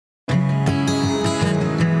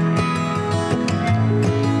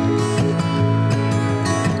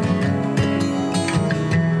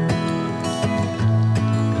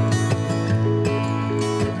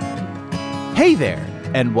Hey there,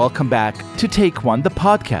 and welcome back to Take One, the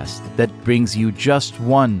podcast that brings you just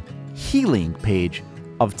one healing page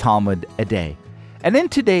of Talmud a day. And in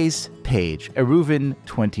today's page, Eruvin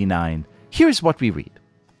 29, here's what we read.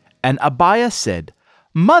 And Abaye said,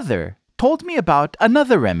 "Mother told me about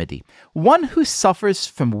another remedy. One who suffers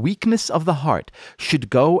from weakness of the heart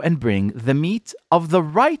should go and bring the meat of the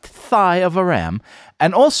right thigh of a ram,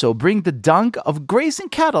 and also bring the dung of grazing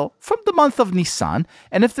cattle from the month of Nisan.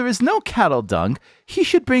 And if there is no cattle dung, he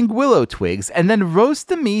should bring willow twigs, and then roast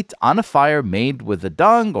the meat on a fire made with the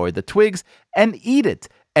dung or the twigs, and eat it,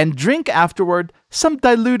 and drink afterward some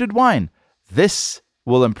diluted wine. This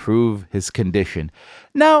will improve his condition."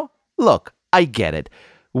 Now, look, I get it.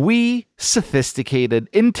 We sophisticated,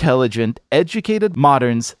 intelligent, educated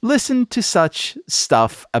moderns listen to such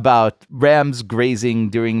stuff about rams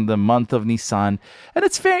grazing during the month of Nisan, and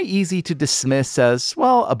it's very easy to dismiss as,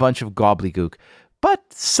 well, a bunch of gobbledygook. But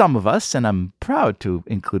some of us, and I'm proud to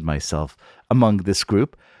include myself among this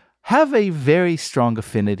group, have a very strong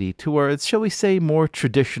affinity towards, shall we say, more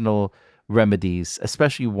traditional remedies,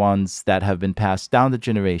 especially ones that have been passed down the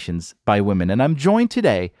generations by women. And I'm joined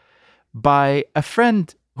today by a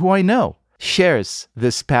friend who I know shares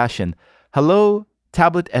this passion. Hello,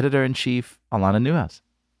 Tablet Editor-in-Chief, Alana Newhouse.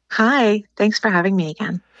 Hi, thanks for having me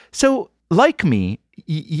again. So, like me,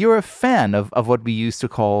 you're a fan of what we used to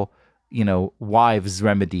call, wives'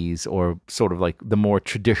 remedies, or sort of like the more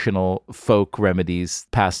traditional folk remedies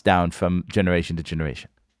passed down from generation to generation.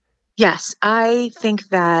 Yes, I think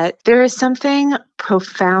that there is something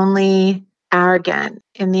profoundly arrogant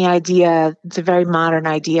in the idea, it's a very modern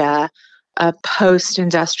idea, a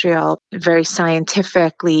post-industrial, very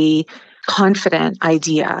scientifically confident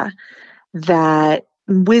idea that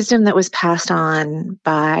wisdom that was passed on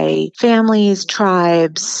by families,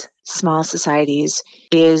 tribes, small societies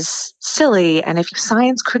is silly. And if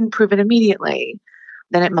science couldn't prove it immediately,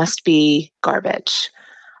 then it must be garbage.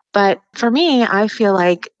 But for me, I feel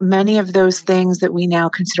like many of those things that we now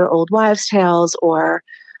consider old wives' tales or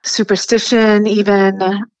superstition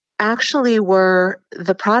even actually were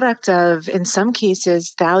the product of, in some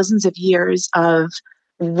cases, thousands of years of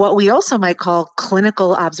what we also might call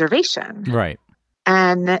clinical observation. Right.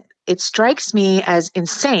 And it strikes me as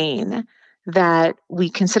insane that we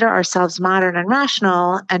consider ourselves modern and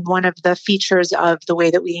rational, and one of the features of the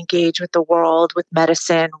way that we engage with the world, with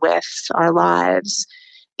medicine, with our lives,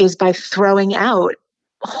 is by throwing out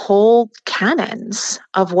whole canons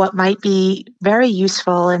of what might be very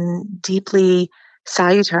useful and deeply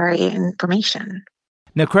salutary information.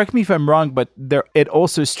 Now, correct me if I'm wrong, but it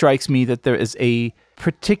also strikes me that there is a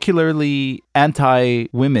particularly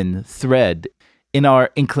anti-women thread in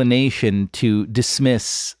our inclination to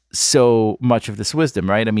dismiss so much of this wisdom,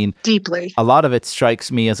 right? I mean, deeply. A lot of it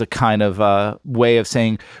strikes me as a kind of way of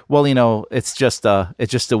saying, well, it's just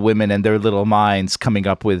the women and their little minds coming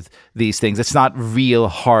up with these things. It's not real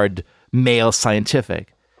hard male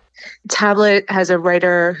scientific. Tablet has a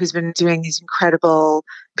writer who's been doing these incredible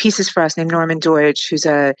pieces for us named Norman Deutsch, who's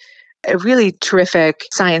a really terrific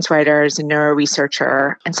science writer, is a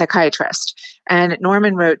neuroresearcher and psychiatrist. And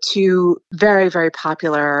Norman wrote two very, very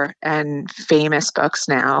popular and famous books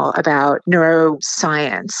now about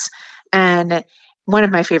neuroscience. And one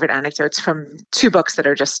of my favorite anecdotes from two books that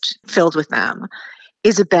are just filled with them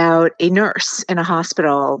is about a nurse in a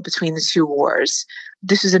hospital between the two wars.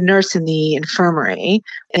 This was a nurse in the infirmary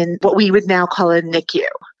in what we would now call a NICU,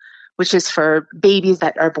 which is for babies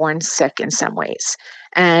that are born sick in some ways.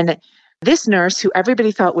 And this nurse, who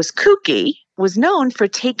everybody thought was kooky, was known for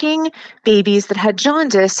taking babies that had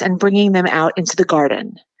jaundice and bringing them out into the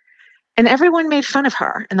garden. And everyone made fun of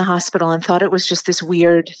her in the hospital and thought it was just this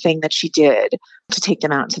weird thing that she did to take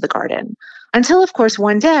them out into the garden. Until, of course,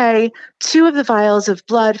 one day, 2 of the vials of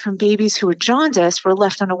blood from babies who were jaundiced were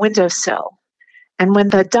left on a windowsill. And when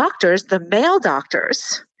the doctors, the male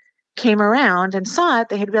doctors, came around and saw it,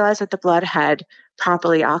 they had realized that the blood had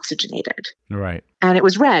properly oxygenated. Right. And it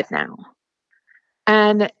was red now.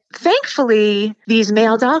 And thankfully, these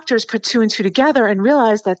male doctors put 2 and 2 together and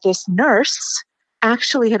realized that this nurse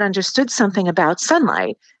actually had understood something about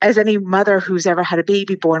sunlight. As any mother who's ever had a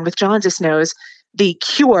baby born with jaundice knows, the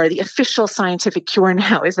cure, the official scientific cure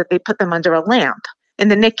now, is that they put them under a lamp in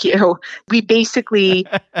the NICU. We basically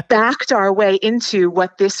backed our way into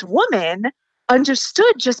what this woman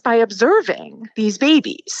understood just by observing these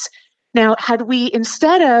babies. Now, had we,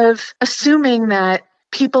 instead of assuming that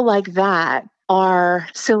people like that are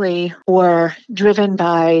silly or driven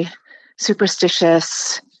by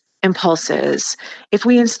superstitious impulses, if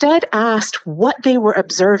we instead asked what they were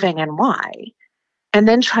observing and why, and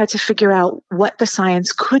then tried to figure out what the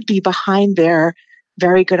science could be behind their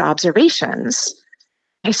very good observations,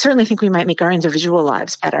 I certainly think we might make our individual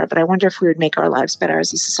lives better, but I wonder if we would make our lives better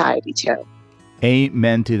as a society too.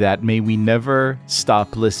 Amen to that. May we never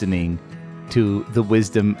stop listening to the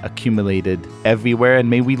wisdom accumulated everywhere, and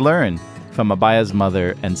may we learn from Abaya's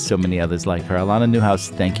mother and so many others like her. Alana Newhouse,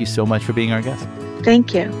 thank you so much for being our guest.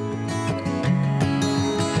 Thank you.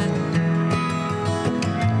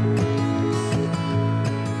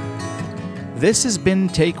 This has been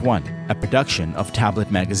Take One, a production of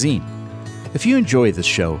Tablet Magazine. If you enjoy this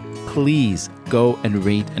show, please go and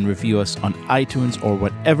rate and review us on iTunes or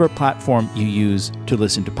whatever platform you use to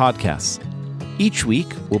listen to podcasts. Each week,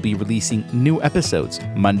 we'll be releasing new episodes,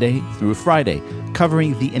 Monday through Friday,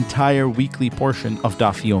 covering the entire weekly portion of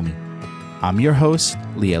Daf Yomi. I'm your host,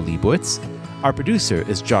 Leah Leibowitz. Our producer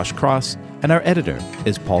is Josh Cross, and our editor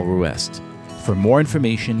is Paul Ruest. For more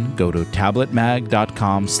information, go to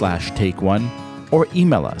tabletmag.com/takeone or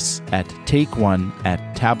email us at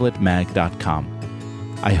takeone@tabletmag.com.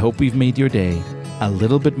 I hope we've made your day a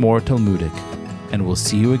little bit more Talmudic, and we'll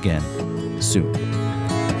see you again soon.